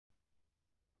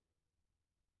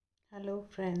Hello,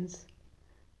 friends.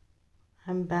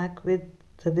 I'm back with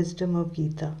the wisdom of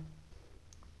Gita.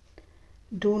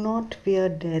 Do not fear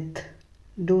death.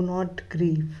 Do not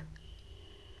grieve.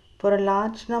 For a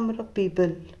large number of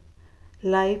people,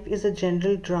 life is a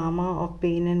general drama of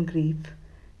pain and grief,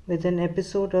 with an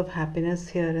episode of happiness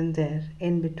here and there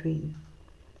in between.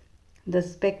 The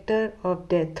spectre of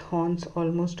death haunts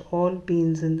almost all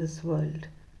beings in this world.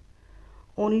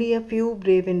 Only a few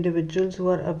brave individuals who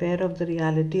are aware of the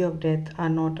reality of death are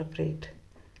not afraid.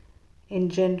 In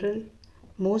general,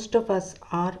 most of us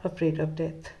are afraid of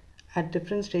death at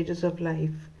different stages of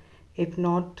life, if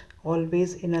not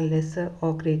always in a lesser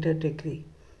or greater degree.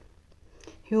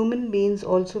 Human beings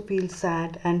also feel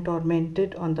sad and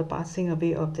tormented on the passing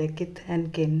away of their kith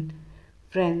and kin,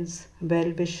 friends,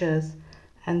 well wishers,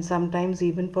 and sometimes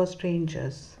even for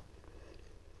strangers.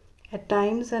 At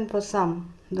times, and for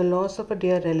some, the loss of a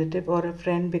dear relative or a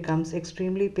friend becomes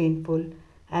extremely painful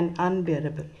and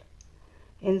unbearable.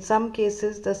 In some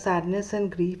cases, the sadness and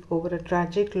grief over a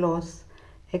tragic loss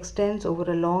extends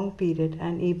over a long period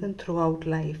and even throughout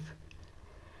life.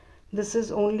 This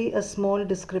is only a small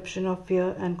description of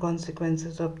fear and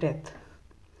consequences of death.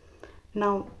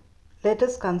 Now, let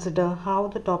us consider how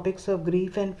the topics of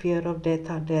grief and fear of death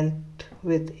are dealt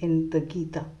with in the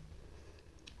Gita.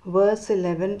 Verse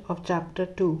 11 of chapter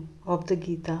 2 of the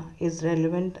Gita is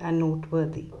relevant and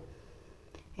noteworthy.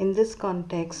 In this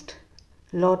context,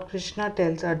 Lord Krishna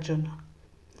tells Arjuna,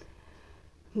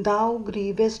 Thou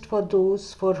grievest for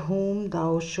those for whom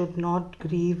thou should not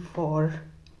grieve for,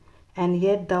 and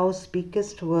yet thou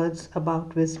speakest words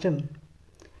about wisdom.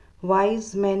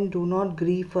 Wise men do not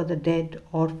grieve for the dead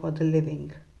or for the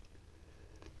living.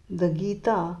 The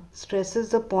Gita stresses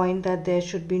the point that there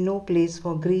should be no place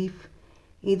for grief,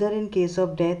 either in case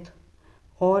of death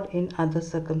or in other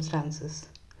circumstances.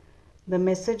 The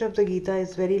message of the Gita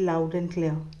is very loud and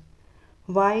clear.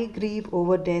 Why grieve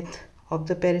over death of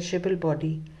the perishable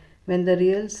body when the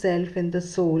real self in the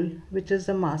soul, which is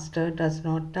the master, does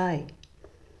not die?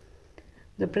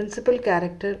 The principal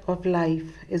character of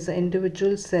life is the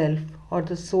individual self or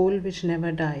the soul which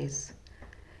never dies.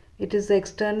 It is the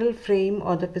external frame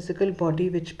or the physical body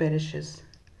which perishes.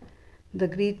 The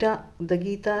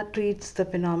Gita treats the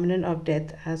phenomenon of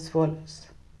death as follows.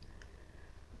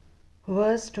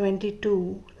 Verse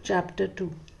 22, chapter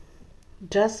 2.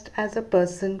 Just as a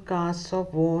person casts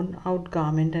off worn out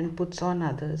garment and puts on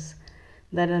others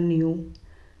that are new,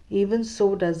 even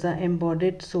so does the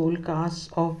embodied soul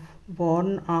cast off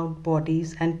worn out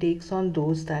bodies and takes on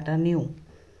those that are new.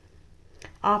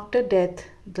 After death,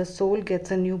 the soul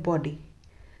gets a new body.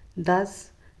 Thus,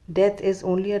 death is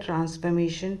only a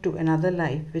transformation to another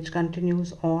life which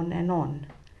continues on and on.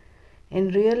 In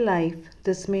real life,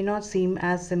 this may not seem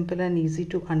as simple and easy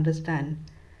to understand,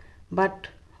 but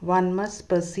one must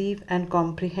perceive and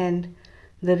comprehend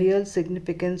the real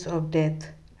significance of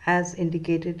death as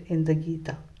indicated in the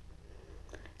Gita.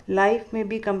 Life may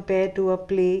be compared to a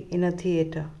play in a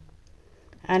theatre.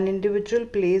 An individual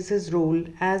plays his role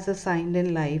as assigned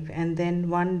in life and then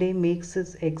one day makes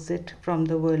his exit from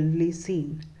the worldly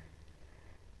scene.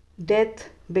 Death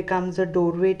becomes a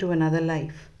doorway to another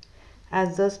life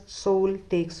as the soul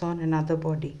takes on another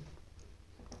body.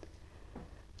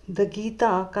 The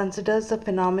Gita considers the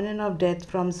phenomenon of death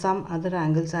from some other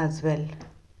angles as well,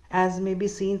 as may be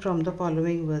seen from the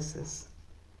following verses.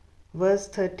 Verse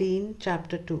 13,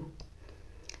 chapter 2.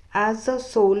 As the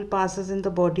soul passes in the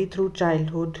body through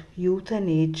childhood, youth, and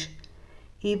age,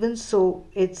 even so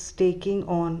it's taking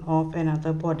on of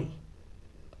another body.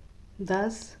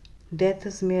 Thus, death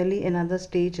is merely another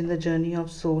stage in the journey of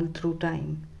soul through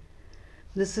time.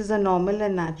 This is a normal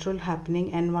and natural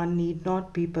happening, and one need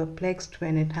not be perplexed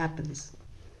when it happens.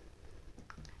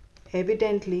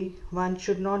 Evidently, one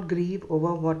should not grieve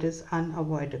over what is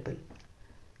unavoidable.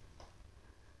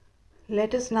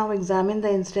 Let us now examine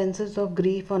the instances of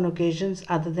grief on occasions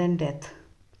other than death.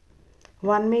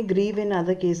 One may grieve in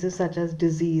other cases such as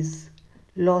disease,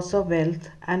 loss of wealth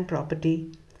and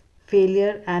property,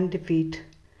 failure and defeat,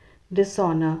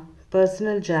 dishonor,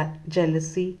 personal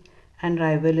jealousy and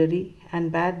rivalry,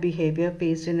 and bad behavior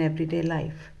faced in everyday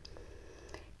life.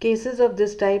 Cases of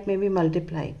this type may be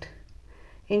multiplied.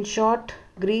 In short,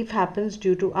 grief happens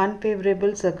due to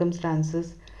unfavorable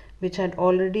circumstances which had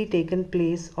already taken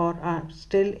place or are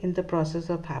still in the process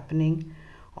of happening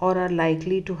or are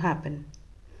likely to happen.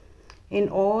 In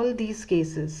all these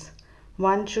cases,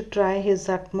 one should try his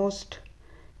utmost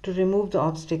to remove the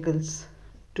obstacles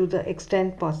to the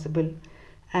extent possible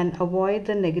and avoid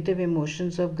the negative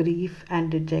emotions of grief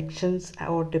and dejections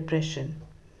or depression.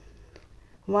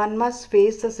 One must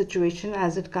face the situation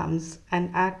as it comes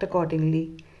and act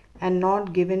accordingly and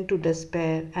not given to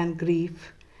despair and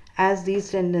grief, as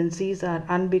these tendencies are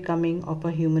unbecoming of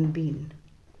a human being.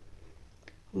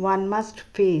 One must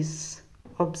face,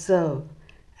 observe,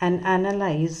 and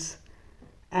analyze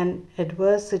an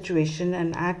adverse situation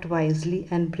and act wisely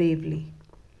and bravely.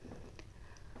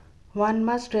 One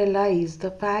must realize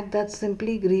the fact that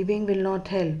simply grieving will not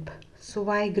help. So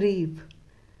why grieve?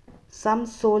 Some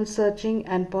soul searching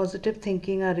and positive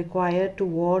thinking are required to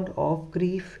ward off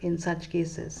grief in such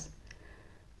cases.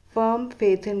 Firm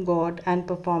faith in God and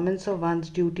performance of one's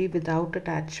duty without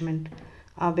attachment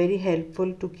are very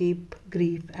helpful to keep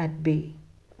grief at bay.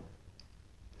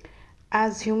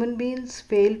 As human beings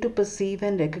fail to perceive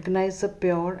and recognize the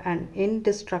pure and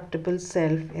indestructible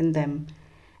self in them,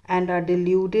 and are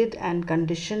deluded and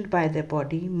conditioned by their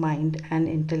body, mind, and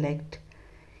intellect,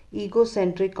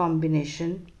 egocentric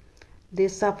combination, they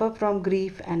suffer from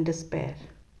grief and despair.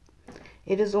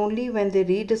 It is only when they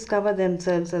rediscover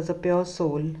themselves as a pure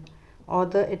soul or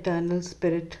the eternal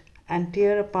spirit and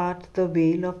tear apart the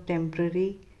veil of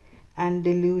temporary and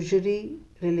delusory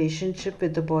relationship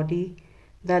with the body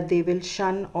that they will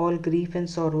shun all grief and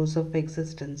sorrows of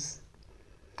existence.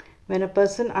 When a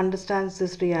person understands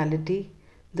this reality,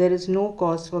 there is no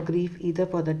cause for grief either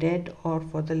for the dead or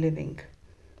for the living.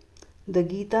 The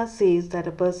Gita says that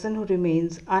a person who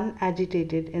remains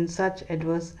unagitated in such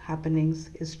adverse happenings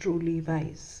is truly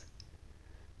wise.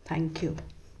 Thank you.